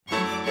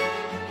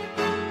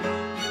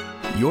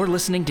You're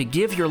listening to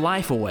Give Your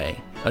Life Away,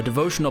 a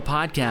devotional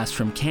podcast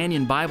from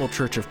Canyon Bible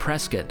Church of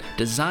Prescott,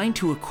 designed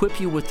to equip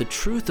you with the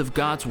truth of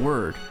God's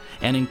Word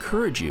and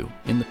encourage you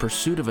in the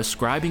pursuit of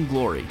ascribing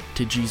glory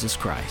to Jesus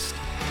Christ.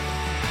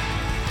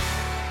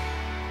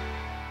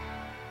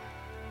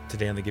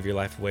 Today on the Give Your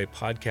Life Away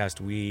podcast,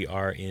 we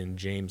are in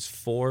James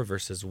 4,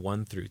 verses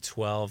 1 through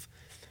 12.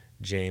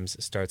 James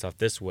starts off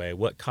this way: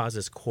 "What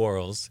causes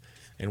quarrels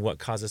and what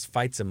causes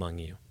fights among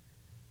you?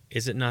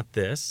 Is it not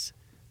this,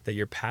 that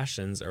your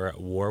passions are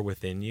at war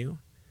within you?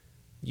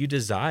 You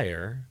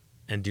desire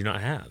and do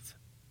not have,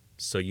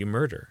 so you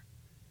murder.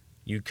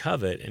 You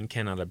covet and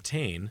cannot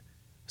obtain,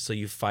 so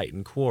you fight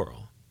and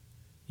quarrel.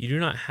 You do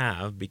not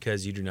have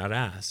because you do not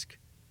ask.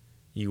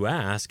 You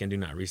ask and do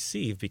not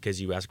receive because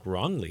you ask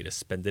wrongly to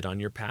spend it on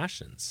your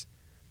passions.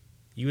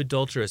 You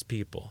adulterous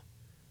people,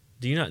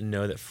 do you not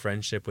know that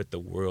friendship with the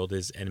world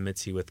is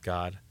enmity with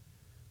God?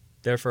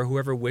 Therefore,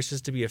 whoever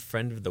wishes to be a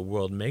friend of the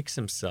world makes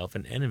himself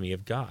an enemy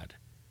of God.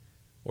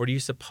 Or do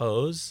you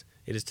suppose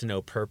it is to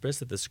no purpose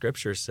that the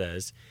Scripture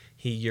says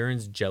he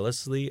yearns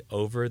jealously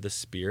over the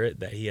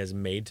Spirit that he has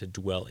made to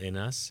dwell in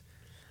us?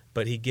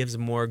 But he gives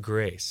more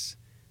grace.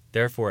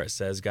 Therefore it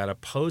says, God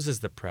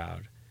opposes the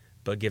proud,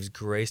 but gives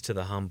grace to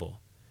the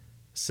humble.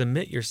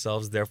 Submit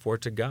yourselves therefore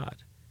to God.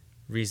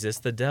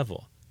 Resist the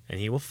devil, and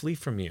he will flee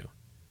from you.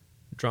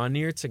 Draw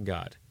near to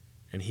God,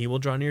 and he will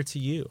draw near to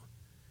you.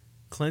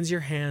 Cleanse your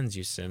hands,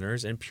 you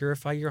sinners, and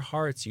purify your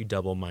hearts, you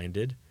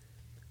double-minded.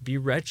 Be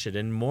wretched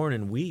and mourn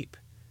and weep.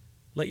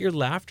 Let your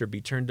laughter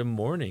be turned to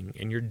mourning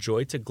and your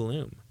joy to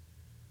gloom.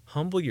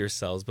 Humble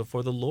yourselves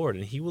before the Lord,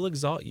 and he will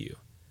exalt you.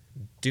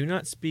 Do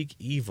not speak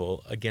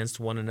evil against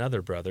one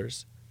another,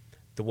 brothers.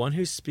 The one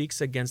who speaks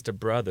against a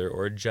brother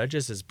or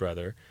judges his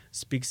brother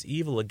speaks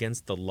evil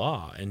against the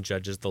law and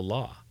judges the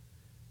law.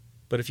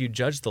 But if you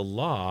judge the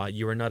law,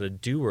 you are not a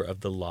doer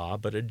of the law,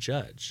 but a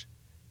judge.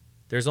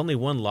 There is only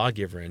one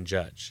lawgiver and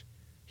judge,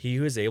 he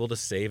who is able to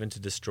save and to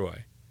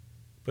destroy.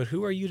 But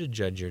who are you to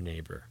judge your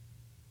neighbor?"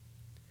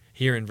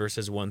 Here in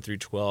verses 1 through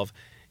 12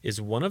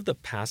 is one of the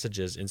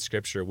passages in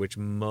Scripture which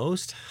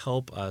most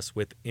help us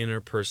with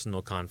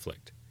interpersonal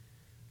conflict.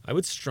 I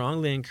would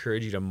strongly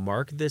encourage you to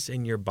mark this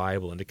in your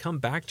Bible and to come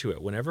back to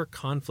it whenever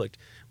conflict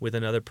with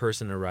another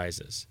person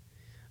arises.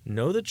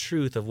 Know the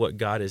truth of what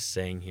God is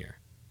saying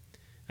here.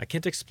 I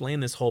can't explain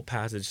this whole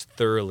passage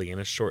thoroughly in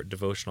a short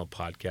devotional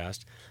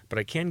podcast, but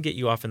I can get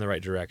you off in the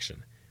right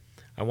direction.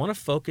 I want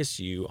to focus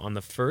you on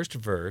the first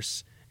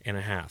verse and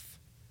a half.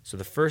 So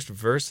the first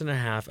verse and a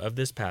half of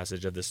this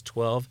passage, of this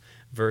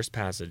 12-verse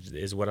passage,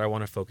 is what I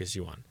want to focus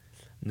you on.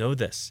 Know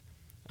this: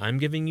 I'm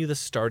giving you the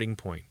starting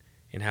point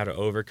in how to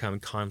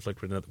overcome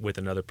conflict with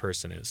another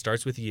person, and it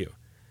starts with you.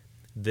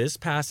 This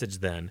passage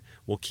then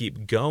will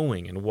keep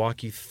going and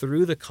walk you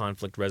through the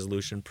conflict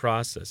resolution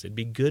process. It'd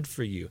be good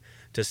for you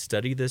to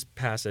study this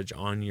passage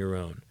on your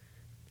own.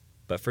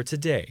 But for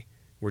today,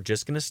 we're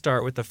just going to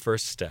start with the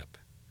first step.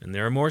 And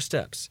there are more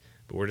steps,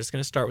 but we're just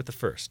going to start with the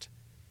first.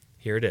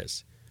 Here it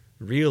is.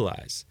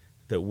 Realize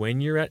that when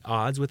you're at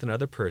odds with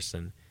another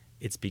person,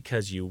 it's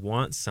because you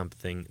want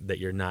something that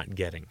you're not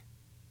getting.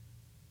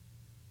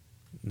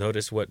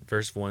 Notice what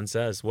verse 1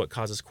 says: "What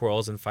causes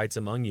quarrels and fights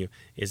among you?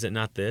 Is it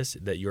not this,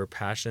 that your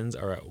passions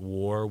are at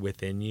war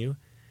within you?"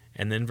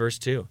 And then verse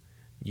 2,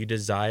 "You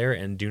desire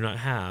and do not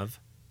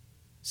have,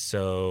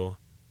 so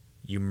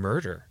you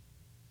murder.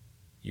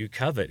 You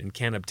covet and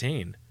can't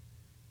obtain,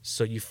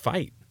 so you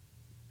fight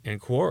and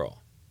quarrel."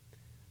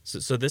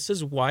 So this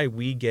is why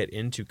we get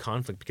into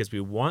conflict, because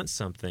we want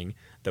something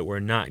that we're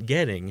not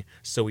getting,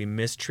 so we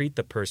mistreat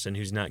the person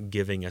who's not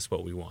giving us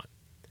what we want.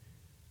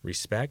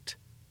 Respect,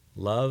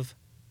 love,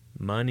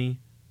 money,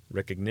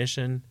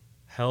 recognition,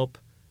 help,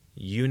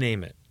 you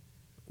name it.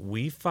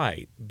 We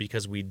fight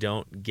because we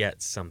don't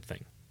get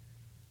something.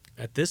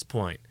 At this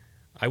point,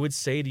 I would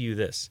say to you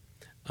this: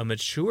 a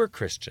mature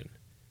Christian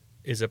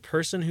is a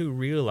person who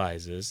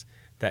realizes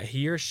that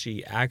he or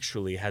she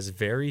actually has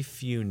very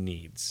few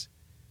needs.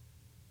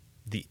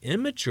 The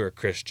immature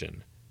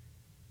Christian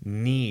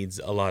needs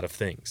a lot of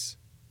things.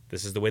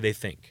 This is the way they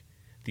think.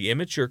 The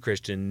immature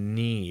Christian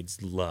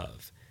needs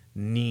love,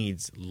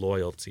 needs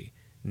loyalty,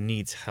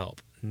 needs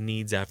help,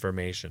 needs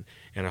affirmation,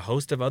 and a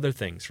host of other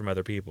things from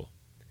other people.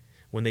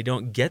 When they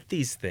don't get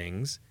these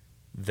things,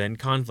 then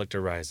conflict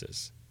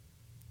arises.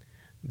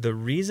 The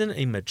reason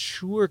a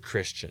mature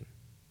Christian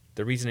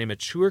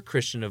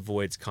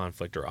avoids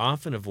conflict, or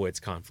often avoids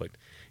conflict,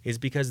 is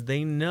because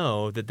they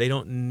know that they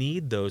don't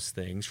need those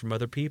things from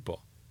other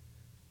people.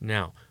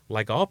 Now,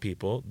 like all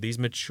people, these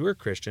mature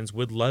Christians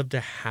would love to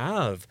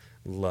have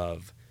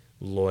love,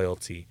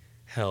 loyalty,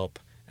 help,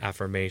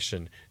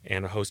 affirmation,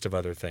 and a host of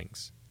other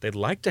things. They'd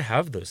like to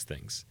have those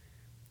things,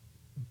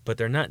 but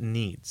they're not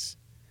needs.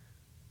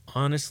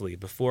 Honestly,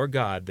 before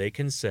God, they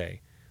can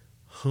say,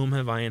 "Whom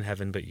have I in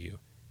heaven but you?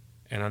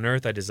 And on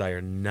earth I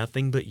desire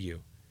nothing but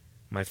you.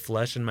 My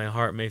flesh and my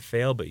heart may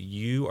fail, but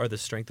you are the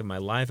strength of my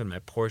life and my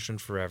portion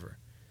forever."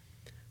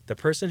 The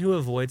person who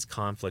avoids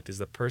conflict is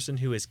the person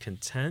who is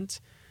content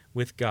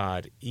with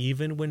God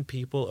even when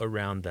people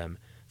around them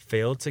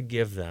fail to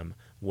give them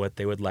what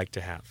they would like to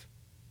have.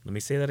 Let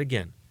me say that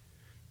again.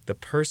 The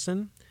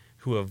person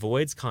who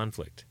avoids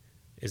conflict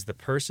is the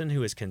person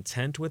who is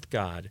content with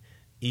God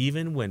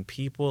even when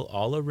people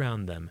all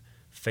around them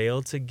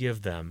fail to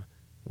give them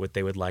what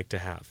they would like to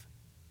have.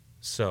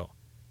 So,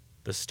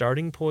 the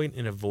starting point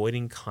in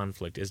avoiding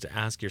conflict is to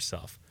ask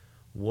yourself,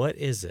 what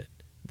is it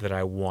that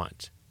I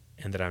want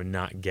and that I'm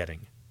not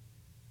getting?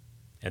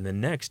 And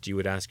then next you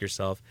would ask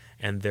yourself,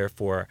 and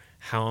therefore,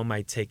 how am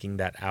I taking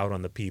that out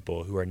on the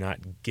people who are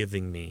not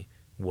giving me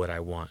what I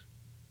want?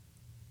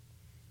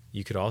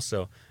 You could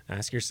also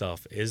ask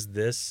yourself, is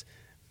this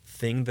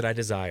thing that I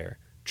desire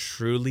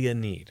truly a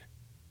need?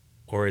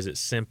 Or is it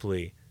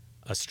simply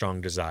a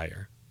strong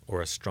desire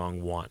or a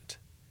strong want?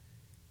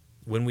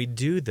 When we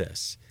do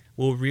this,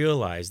 we'll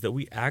realize that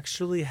we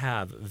actually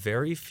have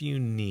very few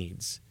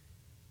needs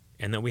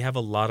and that we have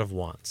a lot of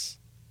wants.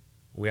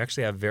 We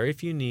actually have very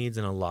few needs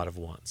and a lot of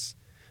wants.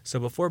 So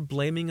before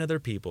blaming other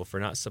people for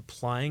not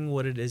supplying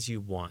what it is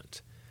you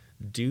want,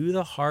 do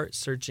the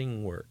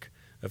heart-searching work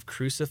of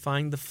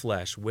crucifying the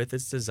flesh with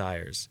its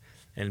desires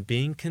and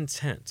being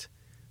content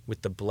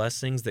with the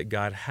blessings that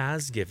God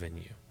has given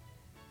you.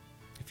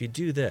 If you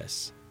do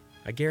this,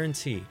 I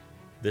guarantee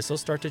this will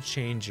start to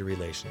change your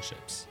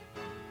relationships.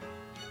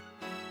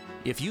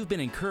 If you've been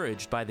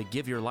encouraged by the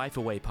Give Your Life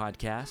Away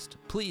podcast,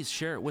 please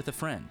share it with a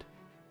friend.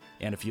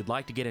 And if you'd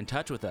like to get in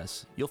touch with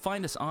us, you'll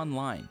find us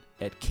online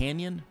at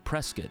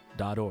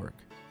canyonprescott.org.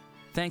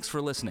 Thanks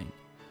for listening.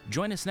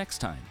 Join us next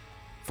time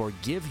for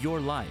Give Your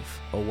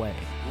Life Away.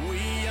 We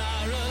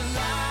are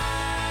alive.